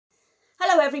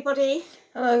Hello everybody.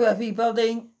 Hello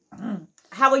everybody.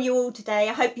 How are you all today?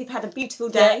 I hope you've had a beautiful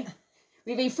day. Yeah.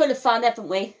 We've been full of fun, haven't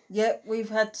we? Yep, we've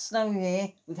had snow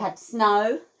here. We've had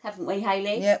snow, haven't we,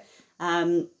 Hayley? Yep.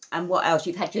 And what else?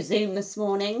 You've had your Zoom this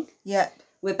morning. Yep.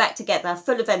 We're back together,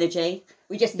 full of energy.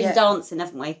 We've just been dancing,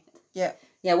 haven't we? Yep.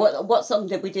 Yeah, what song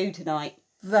did we do tonight?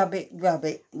 Rabbit,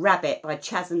 Rabbit. Rabbit by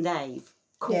Chaz and Dave.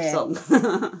 Cool song.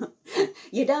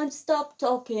 You don't stop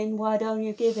talking, why don't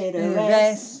you give it a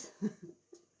rest?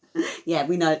 Yeah,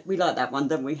 we know, we like that one,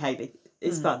 don't we, Hayley?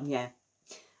 It's fun, yeah.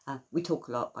 We talk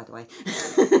a lot, by the way.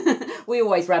 We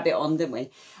always rabbit on, don't we?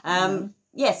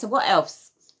 Yeah, so what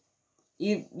else?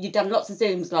 You done lots of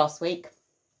Zooms last week.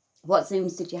 What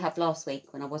Zooms did you have last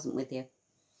week when I wasn't with you?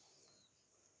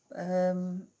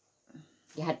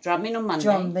 You had drumming on Monday.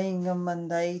 Drumming on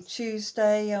Monday.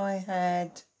 Tuesday I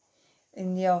had,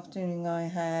 in the afternoon I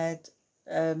had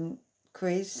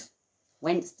quiz.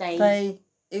 Wednesday.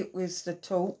 It was the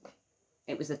talk.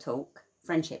 It was a talk.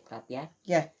 Friendship Club, yeah?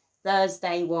 Yeah.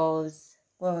 Thursday was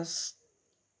bus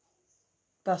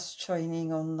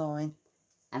training online.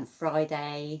 And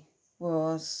Friday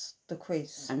was the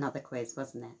quiz. Another quiz,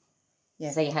 wasn't it?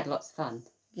 Yeah. So you had lots of fun.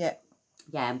 Yeah.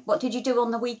 Yeah. What did you do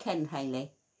on the weekend,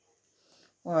 Hayley?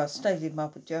 Well, I stayed in my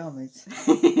pyjamas.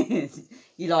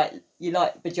 You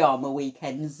like pyjama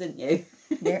weekends, didn't you?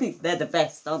 Yeah. They're the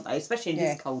best, aren't they? Especially in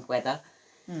this cold weather.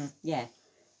 Yeah.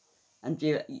 And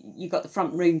you got the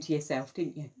front room to yourself,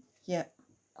 didn't you? Yeah.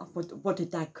 Oh, what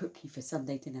did Dad cook you for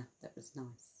Sunday dinner? That was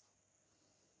nice.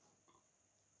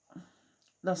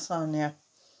 Lasagna.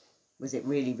 Was it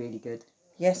really, really good?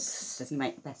 Yes. Does he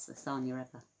make the best lasagna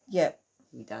ever? Yeah.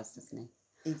 He does, doesn't he?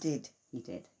 He did. He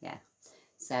did, yeah.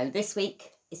 So this week,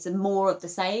 it's more of the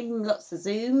same. Lots of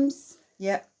Zooms.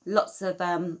 Yeah. Lots of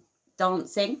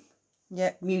dancing.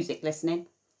 Yeah. Music listening.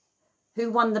 Who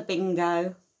won the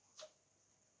bingo?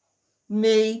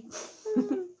 Me.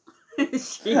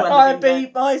 She won the I bingo.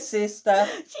 beat my sister.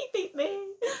 She beat me.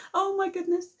 Oh my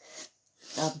goodness.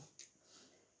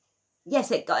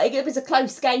 Yes, it was a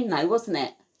close game though, wasn't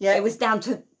it? Yeah. It was down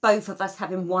to both of us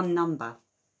having one number.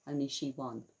 Only she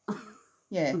won.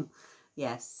 Yeah.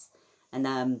 Yes.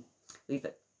 And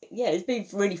it's been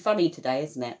really funny today,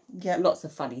 isn't it? Yeah. Lots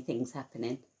of funny things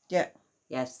happening. Yeah.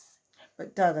 Yes.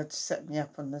 But Dad had to set me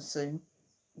up on the Zoom.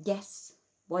 Yes.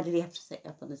 Why did he have to set you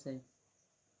up on the Zoom?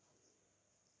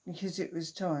 Because it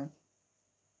was time.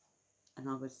 And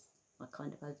I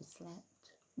kind of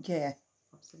overslept. Yeah.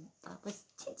 I was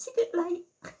a bit late.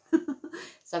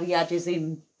 So you had your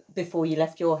Zoom before you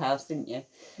left your house, didn't you?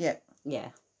 Yeah.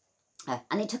 Yeah.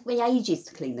 And it took me ages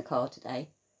to clean the car today.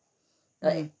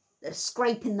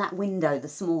 Scraping that window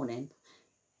this morning,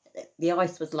 the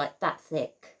ice was like that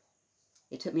thick.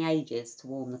 It took me ages to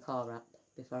warm the car up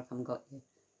before I come and got you.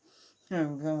 Oh,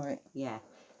 right. Yeah.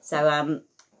 So,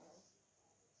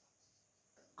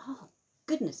 oh,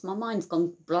 goodness, my mind's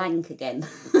gone blank again.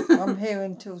 I'm here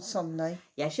until Sunday.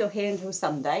 Yes, you're here until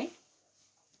Sunday.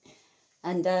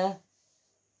 And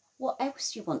what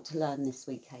else do you want to learn this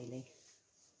week, Hayley?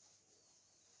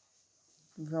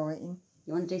 Writing.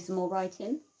 You want to do some more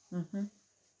writing? Mm-hmm.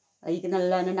 Are you going to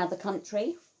learn another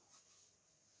country?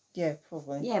 Yeah,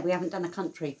 probably. Yeah, we haven't done a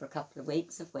country for a couple of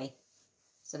weeks, have we?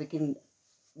 So we can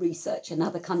research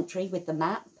another country with the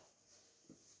map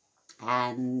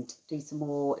and do some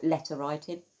more letter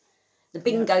writing. The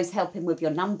bingo's helping with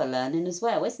your number learning as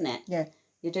well, isn't it? Yeah.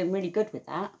 You're doing really good with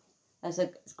that. It's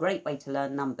a great way to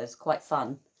learn numbers, quite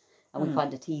fun. And we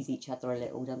kind of tease each other a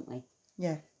little, don't we?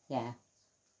 Yeah. Yeah.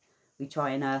 We try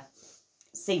and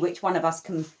see which one of us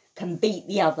can beat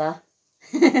the other.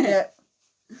 Yeah.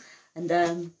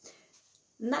 And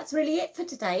that's really it for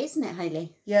today, isn't it,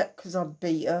 Hayley? Yeah, because I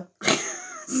beat her.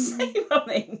 See what I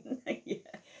mean? Yeah.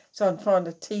 So I'm trying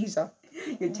to tease her.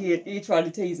 You're trying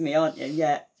to tease me, aren't you?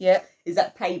 Yeah. Yeah. Is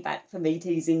that payback for me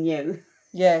teasing you?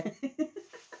 Yeah.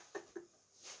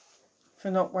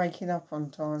 For not waking up on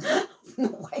time.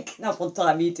 Not waking up on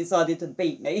time, you decided to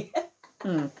beat me.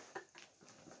 I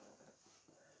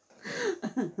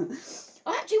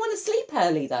actually went to sleep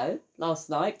early, though, last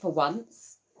night, for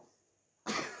once.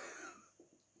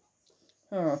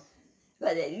 Oh.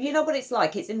 But you know what it's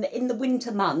like? It's in the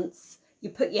winter months, you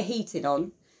put your heating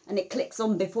on, and it clicks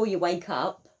on before you wake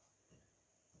up.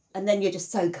 And then you're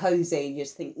just so cosy, and you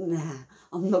just think, nah,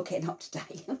 I'm not getting up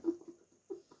today.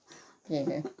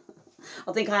 Yeah.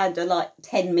 I think I had like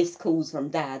 10 missed calls from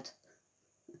Dad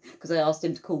because I asked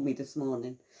him to call me this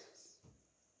morning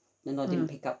and I didn't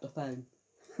pick up the phone.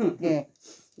 Yeah.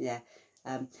 Yeah.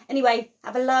 Anyway,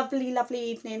 have a lovely,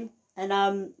 lovely evening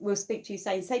and we'll speak to you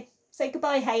soon. Say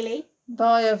goodbye, Hayley.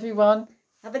 Bye, everyone.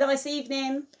 Have a nice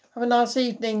evening. Have a nice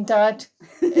evening, Dad,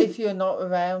 if you're not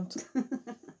around.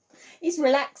 He's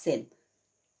relaxing.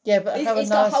 Yeah, but have a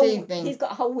nice evening. He's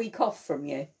got a whole week off from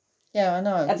you. Yeah, I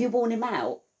know. Have you worn him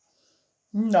out?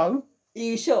 No. Are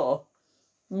you sure?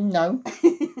 No.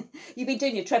 You've been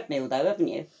doing your treadmill though, haven't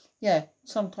you? Yeah,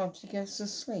 sometimes he goes to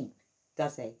sleep.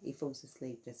 Does he? He falls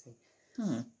asleep, does he?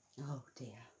 Oh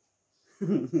dear.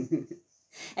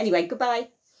 Anyway, goodbye.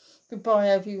 Goodbye,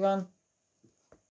 everyone.